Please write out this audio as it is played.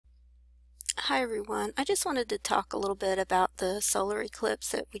Hi everyone. I just wanted to talk a little bit about the solar eclipse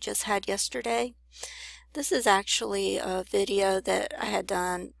that we just had yesterday. This is actually a video that I had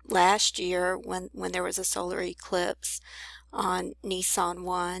done last year when there was a solar eclipse on Nissan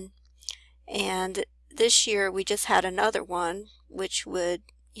 1. And this year we just had another one, which would,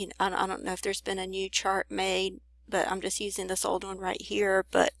 I don't know if there's been a new chart made, but I'm just using this old one right here.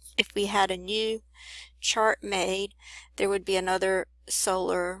 But if we had a new chart made, there would be another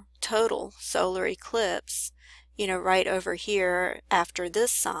total solar eclipse, right over here after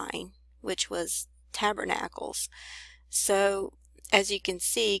this sign, which was tabernacles. So as you can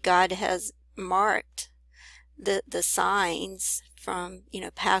see, God has marked the signs from,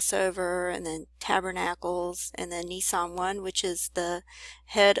 Passover, and then tabernacles, and then Nisan 1, which is the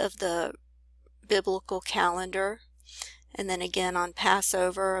head of the biblical calendar, and then again on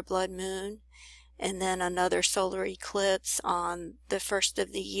Passover, a blood moon, and then another solar eclipse on the first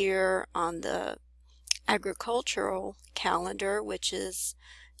of the year on the agricultural calendar, which is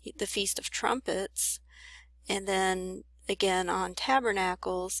the Feast of Trumpets, and then again on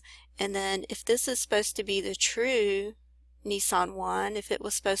Tabernacles. And then if this is supposed to be the true Nisan 1, if it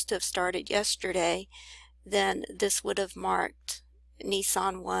was supposed to have started yesterday, then this would have marked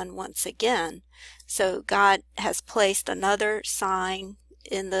Nisan 1 once again. So God has placed another sign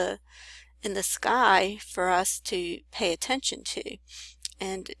in the sky for us to pay attention to.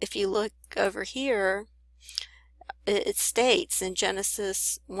 And if you look over here, it states in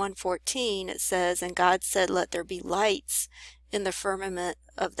Genesis 1:14, it says, "And God said, Let there be lights in the firmament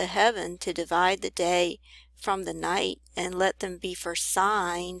of the heaven to divide the day from the night, and let them be for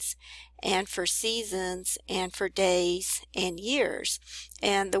signs and for seasons and for days and years."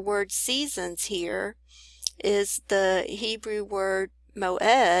 And the word seasons here is the Hebrew word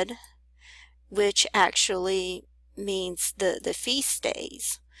moed, which actually means the feast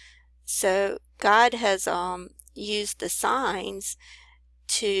days. So God has used the signs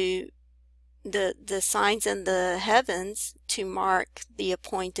the signs in the heavens to mark the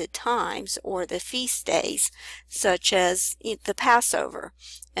appointed times or the feast days, such as the Passover.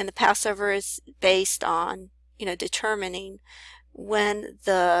 And the Passover is based on, determining when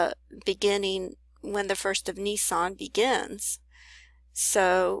the first of Nisan begins.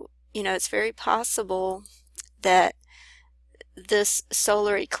 So it's very possible that this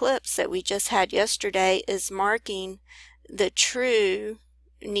solar eclipse that we just had yesterday is marking the true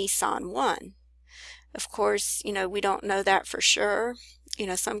Nisan 1. Of course, we don't know that for sure.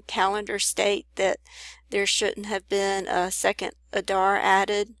 Some calendars state that there shouldn't have been a second Adar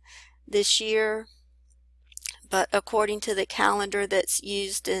added this year. But according to the calendar that's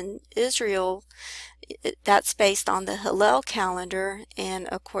used in Israel, that's based on the Hillel calendar, and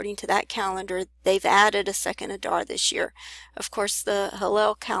according to that calendar, they've added a second Adar this year. Of course, the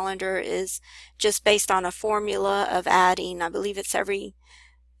Hillel calendar is just based on a formula of adding, I believe it's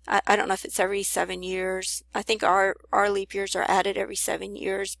I don't know if it's every 7 years. I think our leap years are added every 7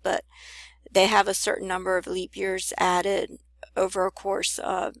 years, but they have a certain number of leap years added over a course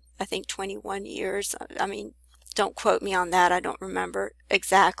of, I think, 21 years. I mean, don't quote me on that. I don't remember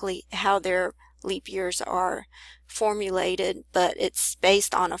exactly how their leap years are formulated, but it's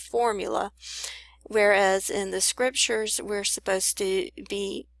based on a formula. Whereas in the scriptures, we're supposed to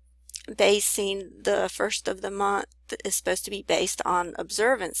be basing the first of the month is supposed to be based on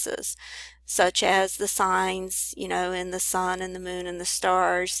observances, such as the signs, in the sun and the moon and the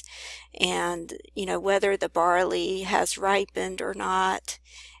stars, and, whether the barley has ripened or not,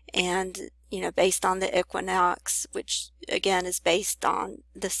 and based on the equinox, which again is based on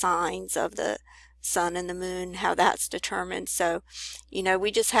the signs of the sun and the moon, how that's determined. So,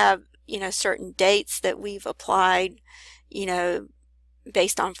 we just have, certain dates that we've applied,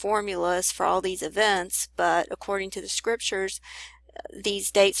 based on formulas for all these events. But according to the scriptures,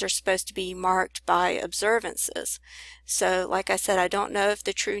 these dates are supposed to be marked by observances. So, like I said, I don't know if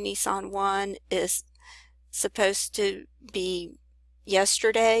the true Nisan 1 is supposed to be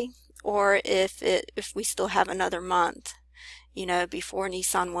yesterday, or if we still have another month, before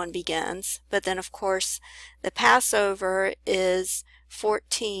Nisan 1 begins. But then, of course, the Passover is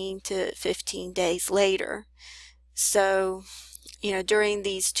 14 to 15 days later. So, during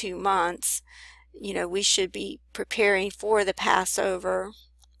these 2 months, we should be preparing for the Passover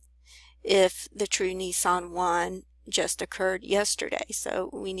if the true Nisan 1 just occurred yesterday.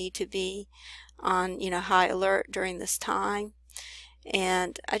 So we need to be on, high alert during this time.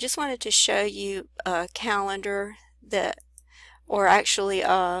 And I just wanted to show you a calendar or actually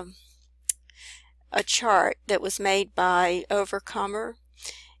a chart that was made by Overcomer.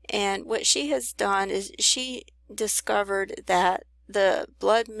 And what she has done is she discovered that the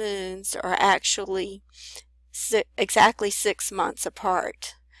blood moons are actually exactly 6 months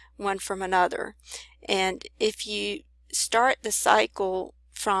apart, one from another. And if you start the cycle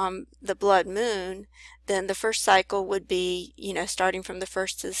from the blood moon, then the first cycle would be, starting from the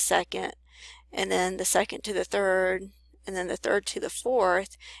first to the second, and then the second to the third, and then the third to the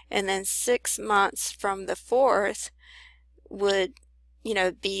fourth, and then 6 months from the fourth would,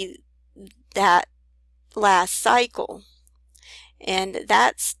 be that last cycle. And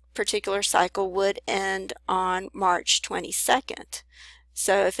that particular cycle would end on March 22nd.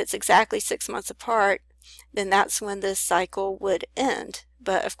 So if it's exactly 6 months apart, then that's when this cycle would end.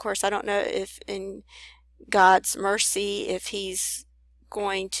 But of course, I don't know if in God's mercy, if he's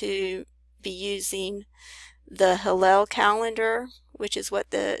going to be using the Hillel calendar, which is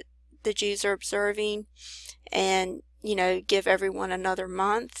what the Jews are observing, and give everyone another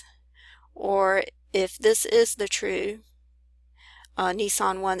month, or if this is the true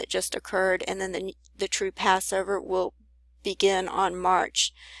Nisan 1 that just occurred, and then the true Passover will begin on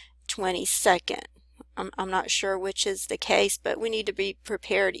March 22nd. I'm not sure which is the case, but we need to be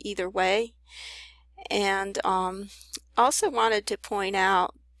prepared either way. And also wanted to point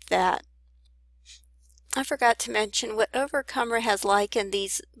out that I forgot to mention what Overcomer has likened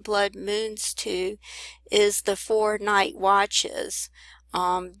these blood moons to is the 4 night watches.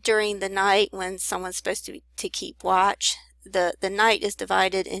 During the night when someone's supposed to keep watch, the night is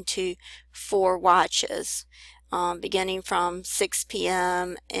divided into 4 watches, beginning from 6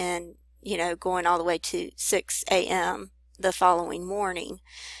 p.m. and going all the way to 6 a.m. the following morning.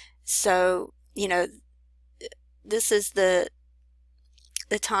 So this is the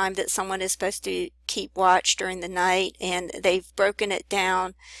time that someone is supposed to keep watch during the night, and they've broken it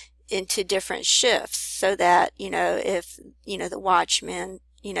down into different shifts so that if the watchman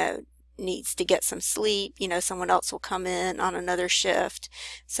needs to get some sleep, someone else will come in on another shift.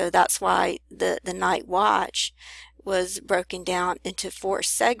 So that's why the night watch was broken down into 4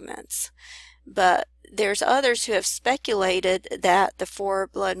 segments. But there's others who have speculated that the 4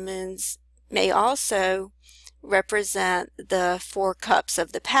 blood moons may also represent the 4 cups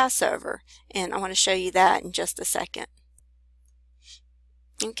of the Passover, and I want to show you that in just a second.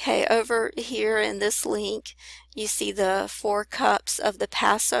 Okay, over here in this link you see the 4 cups of the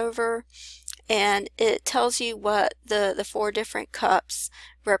Passover, and it tells you what the 4 different cups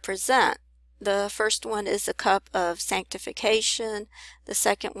represent. The first one is the cup of sanctification, the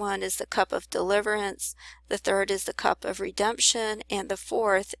second one is the cup of deliverance, the third is the cup of redemption, and the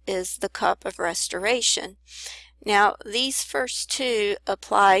fourth is the cup of restoration. Now these first 2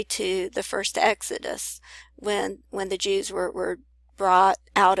 apply to the first Exodus, when the Jews were brought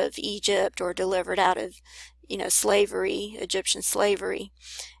out of Egypt or delivered out of slavery, Egyptian slavery.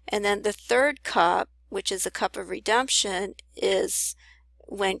 And then the third cup, which is a cup of redemption, is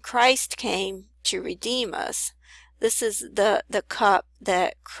when Christ came to redeem us. This is the cup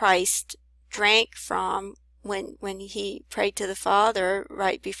that Christ drank from when he prayed to the Father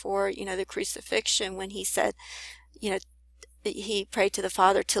right before the crucifixion, when he said he prayed to the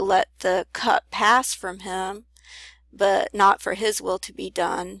Father to let the cup pass from him, but not for his will to be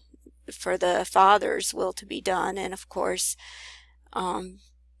done, for the Father's will to be done. And of course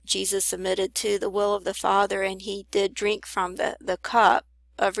Jesus submitted to the will of the Father, and he did drink from the cup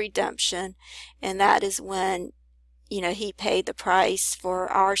of redemption, and that is when he paid the price for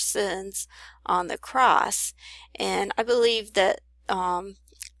our sins on the cross. And I believe that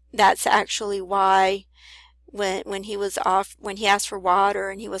that's actually why when he asked for water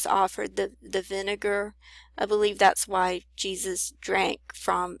and he was offered the vinegar, I believe that's why Jesus drank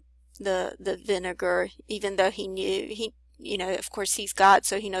from the vinegar, even though he knew of course he's God,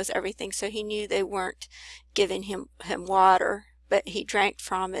 so he knows everything, so he knew they weren't giving him water, but he drank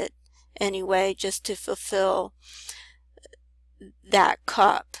from it anyway, just to fulfill that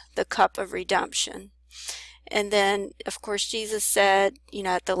cup, the cup of redemption. And then of course Jesus said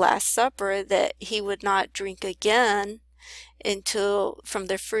at the Last Supper that he would not drink again from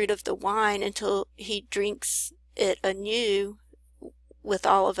the fruit of the wine until he drinks it anew with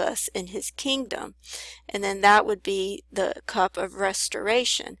all of us in his kingdom. And then that would be the cup of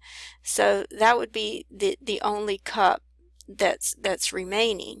restoration. So that would be the only cup that's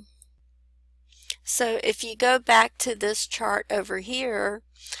remaining. So if you go back to this chart over here,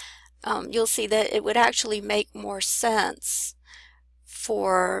 you'll see that it would actually make more sense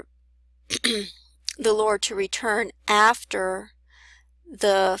for the Lord to return after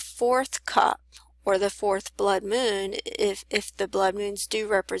the 4th cup, or the 4th blood moon, if the blood moons do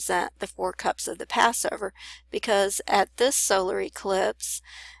represent the 4 cups of the Passover, because at this solar eclipse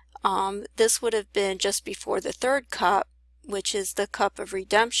this would have been just before the 3rd cup which is the cup of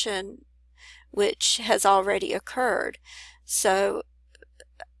redemption, which has already occurred. So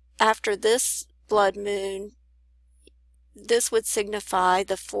after this blood moon, this would signify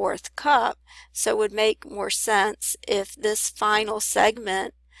the fourth cup. So it would make more sense if this final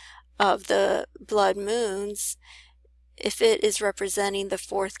segment of the blood moons, if it is representing the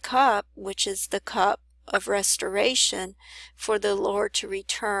fourth cup, which is the cup of restoration, for the Lord to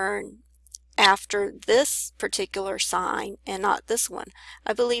return after this particular sign and not this one.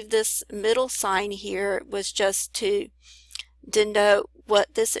 I believe this middle sign here was just to denote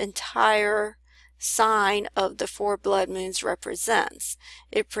what this entire sign of the four blood moons represents.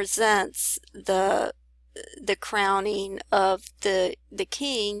 It presents the crowning of the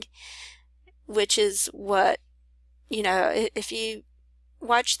king, which is what, you know, if you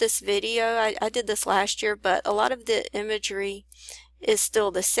watch this video, I did this last year, but a lot of the imagery is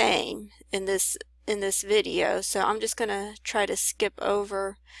still the same in this video. So I'm just going to try to skip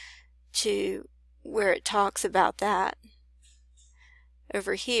over to where it talks about that.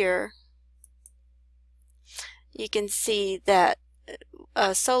 Over here, you can see that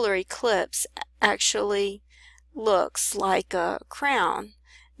a solar eclipse actually looks like a crown.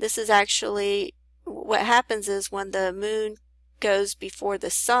 This is actually what happens is when the moon goes before the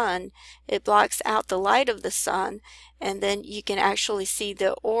sun, it blocks out the light of the sun, and then you can actually see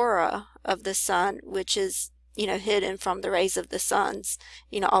the aura of the sun, which is, you know, hidden from the rays of the suns,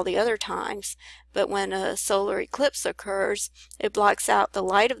 you know, all the other times. But when a solar eclipse occurs, it blocks out the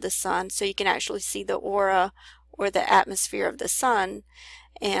light of the sun, so you can actually see the aura or the atmosphere of the sun.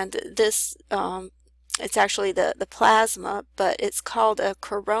 And this, it's actually the plasma, but it's called a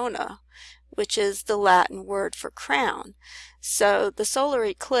corona, which is the Latin word for crown. So the solar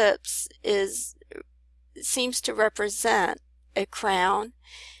eclipse seems to represent a crown.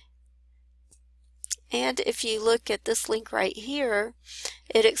 And if you look at this link right here,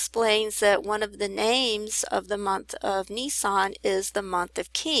 it explains that one of the names of the month of Nisan is the month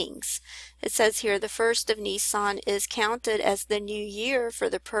of kings. It says here the first of Nisan is counted as the new year for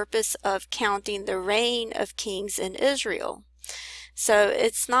the purpose of counting the reign of kings in Israel. So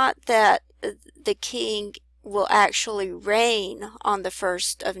it's not that the king will actually reign on the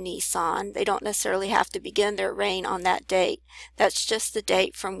 1st of Nisan. They don't necessarily have to begin their reign on that date. That's just the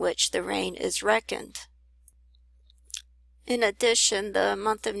date from which the reign is reckoned. In addition, the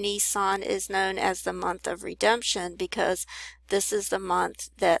month of Nisan is known as the month of redemption because this is the month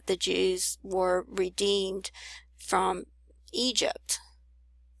that the Jews were redeemed from Egypt.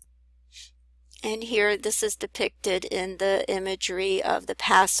 And here this is depicted in the imagery of the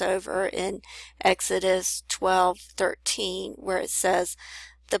Passover in Exodus 12:13, where it says,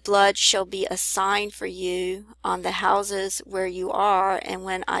 "The blood shall be a sign for you on the houses where you are, and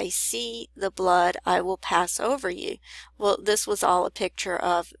when I see the blood, I will pass over you." Well, this was all a picture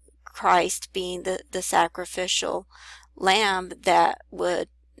of Christ being the sacrificial lamb that would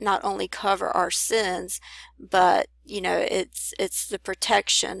not only cover our sins, but, you know, it's the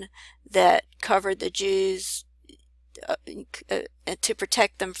protection that covered the Jews to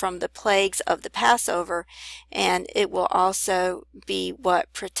protect them from the plagues of the Passover, and it will also be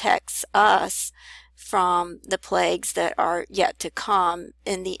what protects us from the plagues that are yet to come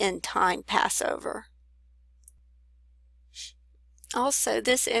in the end time Passover. Also,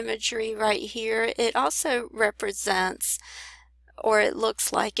 this imagery right here, it also represents, or it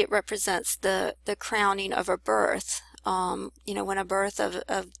looks like it represents the crowning of a birth. You know, when a birth of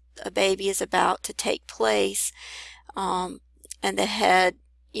a baby is about to take place, and the head,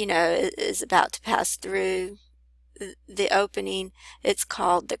 you know, is about to pass through the opening, it's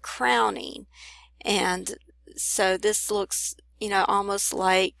called the crowning. And so this looks, you know, almost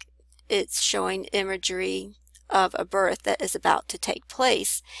like it's showing imagery of a birth that is about to take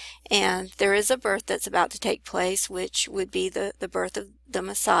place. And there is a birth that's about to take place, which would be the birth of the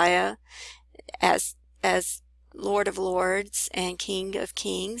Messiah as Lord of Lords and King of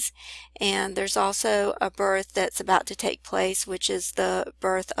Kings. And there's also a birth that's about to take place, which is the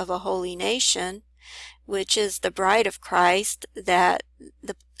birth of a holy nation, which is the bride of Christ that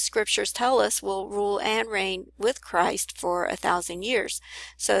the scriptures tell us will rule and reign with Christ for 1,000 years.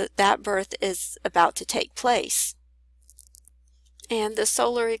 So that birth is about to take place. And the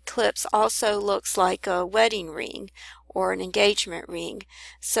solar eclipse also looks like a wedding ring or an engagement ring.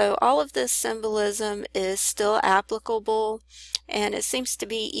 So all of this symbolism is still applicable, and it seems to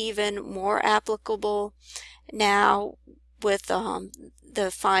be even more applicable now with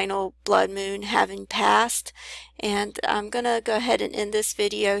the final blood moon having passed. And I'm gonna go ahead and end this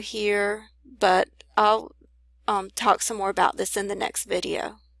video here, but I'll talk some more about this in the next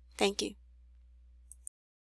video. Thank you.